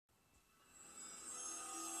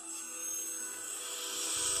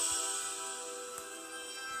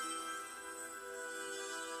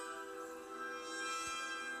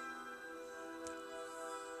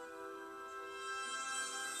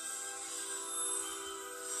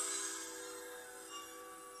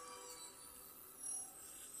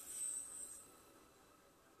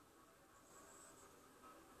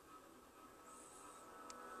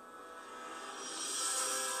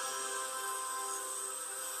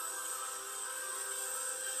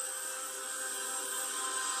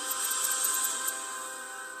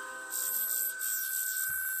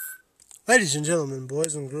Ladies and gentlemen,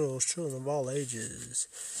 boys and girls, children of all ages,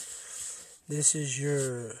 this is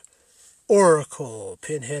your Oracle,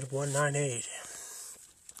 Pinhead 198.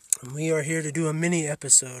 And we are here to do a mini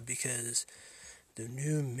episode because the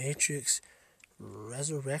new Matrix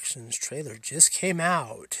Resurrections trailer just came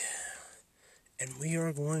out. And we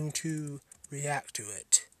are going to react to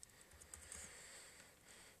it.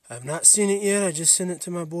 I've not seen it yet. I just sent it to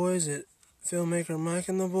my boys at Filmmaker Mike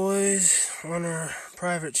and the boys on our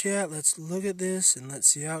private chat. Let's look at this and let's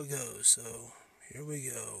see how it goes. So, here we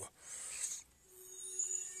go.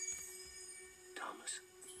 Thomas,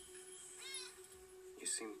 you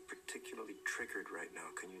seem particularly triggered right now.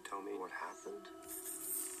 Can you tell me what happened?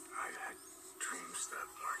 I had dreams that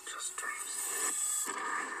weren't just dreams.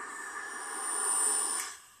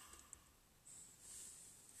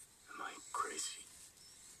 Am I crazy?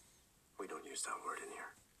 We don't use that word in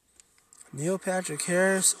here. Neil Patrick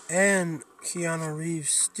Harris and Keanu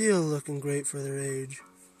Reeves still looking great for their age.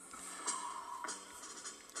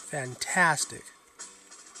 Fantastic.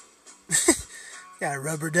 Got a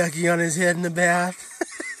rubber ducky on his head in the bath.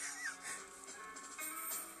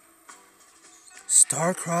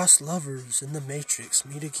 Star-crossed lovers in the Matrix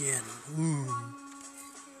meet again. Ooh.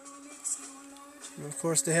 And of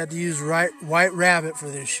course they had to use White Rabbit for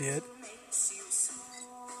this shit.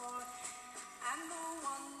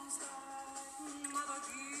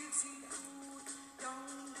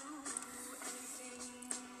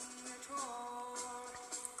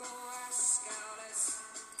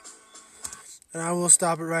 And I will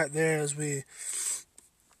stop it right there as we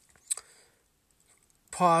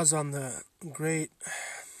pause on the great,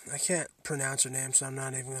 I can't pronounce her name, so I'm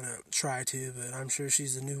not even going to try to, but I'm sure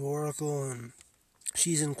she's the new Oracle, and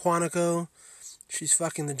she's in Quantico. She's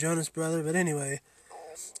fucking the Jonas Brother, but anyway,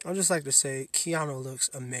 I'd just like to say Keanu looks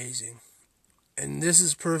amazing. And this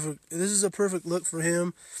is perfect. This is a perfect look for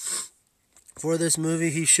him. For this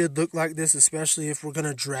movie, he should look like this, especially if we're going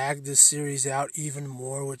to drag this series out even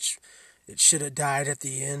more, which it should have died at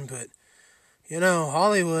the end, but, you know,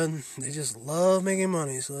 Hollywood, they just love making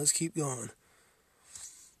money, so let's keep going.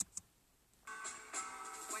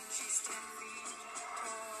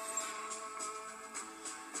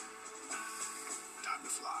 Time to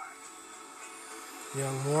fly.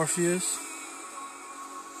 Young Morpheus,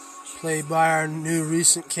 played by our new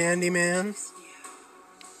recent Candyman.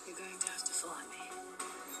 You're going to have to fly me.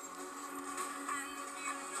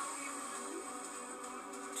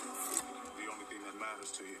 The only thing that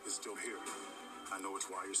matters to you is still here. I know it's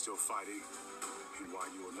why you're still fighting and why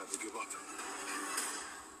you will never give up.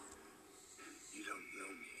 You don't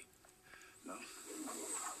know me. No?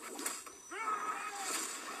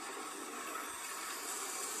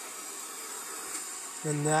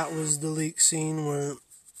 And that was the leak scene where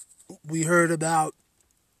we heard about,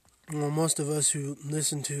 well, most of us who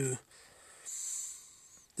listened to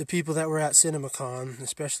the people that were at CinemaCon,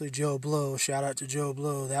 especially Joe Blow, shout out to Joe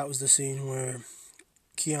Blow, that was the scene where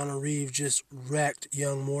Keanu Reeves just wrecked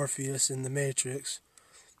young Morpheus in the Matrix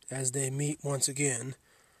as they meet once again.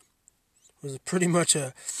 It was pretty much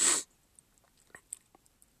a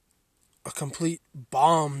complete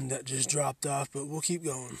bomb that just dropped off, but we'll keep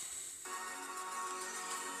going.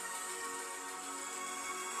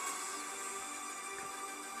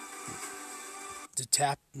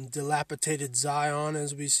 Dilapidated Zion,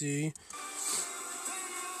 as we see.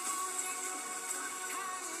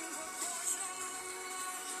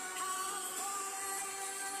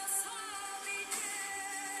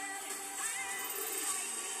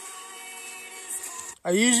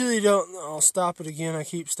 I usually don't, I'll stop it again, I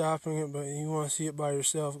keep stopping it, but you want to see it by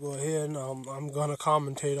yourself, go ahead, and I'm going to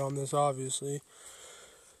commentate on this, obviously.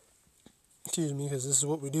 Excuse me, because this is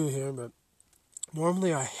what we do here, but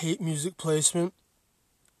normally I hate music placement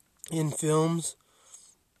in films,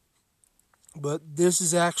 but this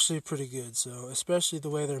is actually pretty good, so especially the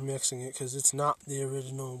way they're mixing it, because it's not the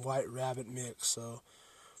original White Rabbit mix, so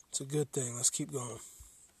it's a good thing. Let's keep going.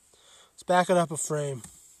 Let's back it up a frame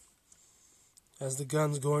as the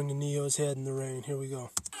gun's going to Neo's head in the rain. Here we go.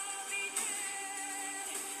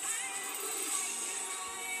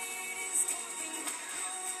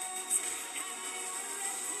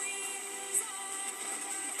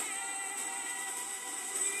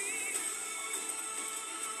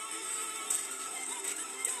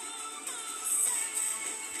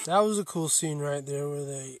 That was a cool scene right there where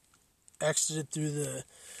they exited through the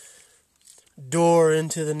door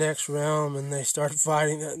into the next realm and they started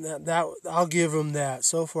fighting. That I'll give them that.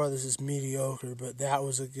 So far this is mediocre, but that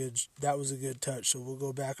was a good touch. So we'll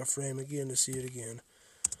go back a frame again to see it again.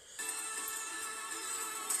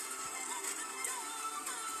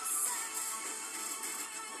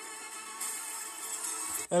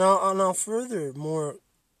 And I'll furthermore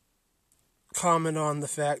comment on the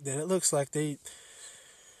fact that it looks like the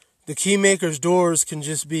Keymaker's doors can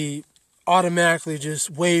just be automatically just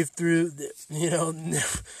waved through,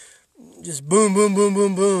 just boom, boom, boom,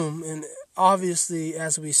 boom, boom. And obviously,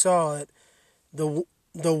 as we saw it, the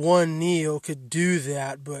one Neo could do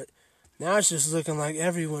that, but now it's just looking like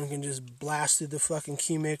everyone can just blast through the fucking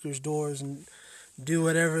Keymaker's doors and do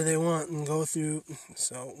whatever they want and go through.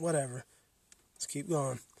 So, whatever. Let's keep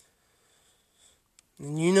going.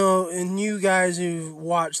 And you guys who've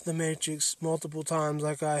watched The Matrix multiple times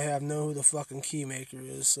like I have know who the fucking Keymaker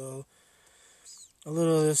is, so a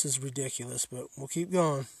little of this is ridiculous, but we'll keep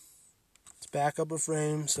going. Let's back up a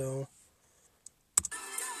frame, so...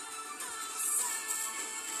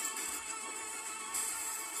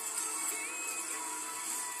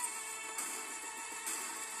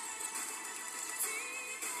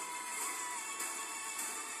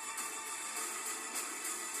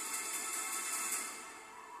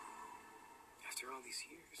 After all these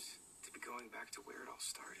years, to be going back to where it all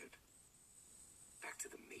started. Back to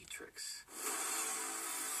the Matrix.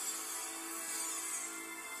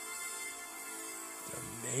 The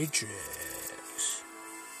Matrix.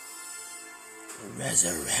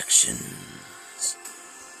 Resurrections.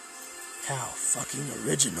 How fucking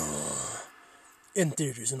original. In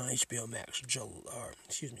theaters and on HBO Max,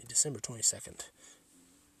 December 22nd,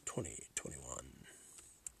 2021.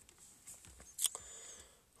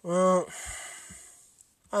 Well,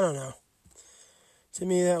 I don't know. To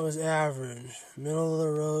me, that was average. Middle of the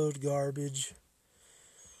road garbage.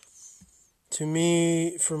 To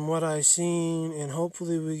me, from what I've seen, and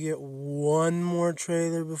hopefully we get one more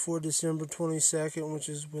trailer before December 22nd, which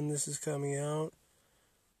is when this is coming out.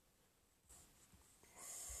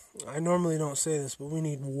 I normally don't say this, but we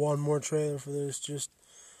need one more trailer for this, just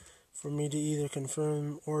for me to either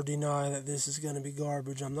confirm or deny that this is going to be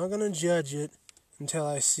garbage. I'm not going to judge it until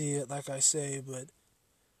I see it, like I say, but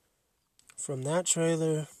from that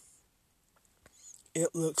trailer, it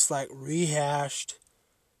looks like rehashed,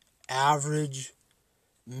 average,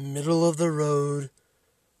 middle of the road,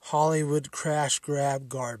 Hollywood crash grab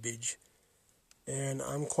garbage. And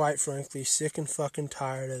I'm quite frankly sick and fucking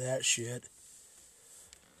tired of that shit.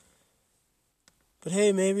 But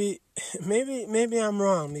hey, maybe I'm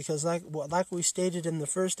wrong, because like we stated in the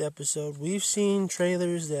first episode, we've seen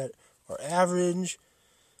trailers that are average,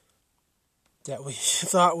 that we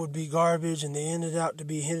thought would be garbage, and they ended up to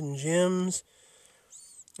be hidden gems.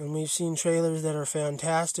 And we've seen trailers that are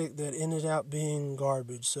fantastic that ended up being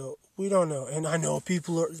garbage. So we don't know. And I know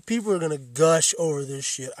people are gonna gush over this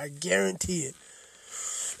shit. I guarantee it.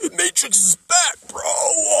 The Matrix is back, bro.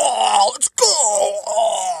 Oh, let's go.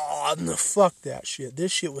 Oh, no, fuck that shit.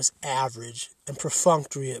 This shit was average and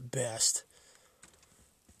perfunctory at best.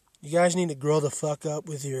 You guys need to grow the fuck up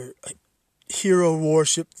with your hero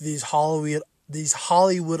worship, these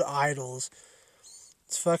Hollywood idols.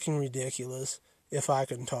 It's fucking ridiculous, if I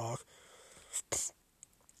can talk.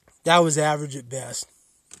 That was average at best.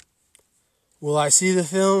 Will I see the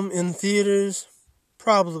film in theaters?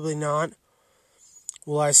 Probably not.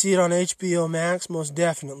 Will I see it on HBO Max? Most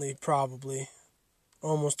definitely, probably.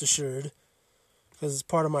 Almost assured. Because it's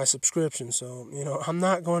part of my subscription, so, I'm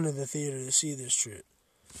not going to the theater to see this shit.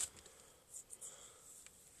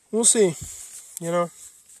 We'll see.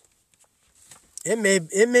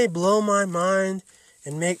 It may blow my mind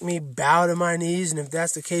and make me bow to my knees, and if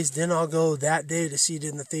that's the case, then I'll go that day to see it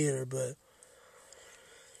in the theater, but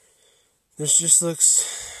this just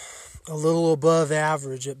looks a little above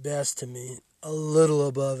average at best to me. A little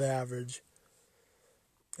above average.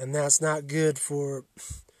 And that's not good for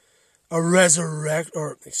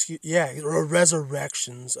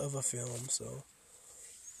resurrections of a film, so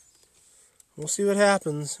we'll see what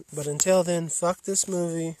happens. But until then, fuck this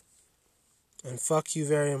movie, and fuck you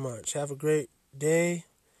very much. Have a great day.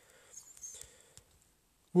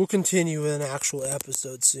 We'll continue with an actual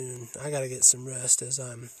episode soon. I gotta get some rest as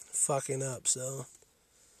I'm fucking up, so.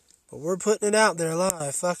 But we're putting it out there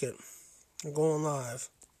live. Fuck it. We're going live.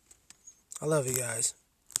 I love you guys.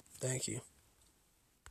 Thank you.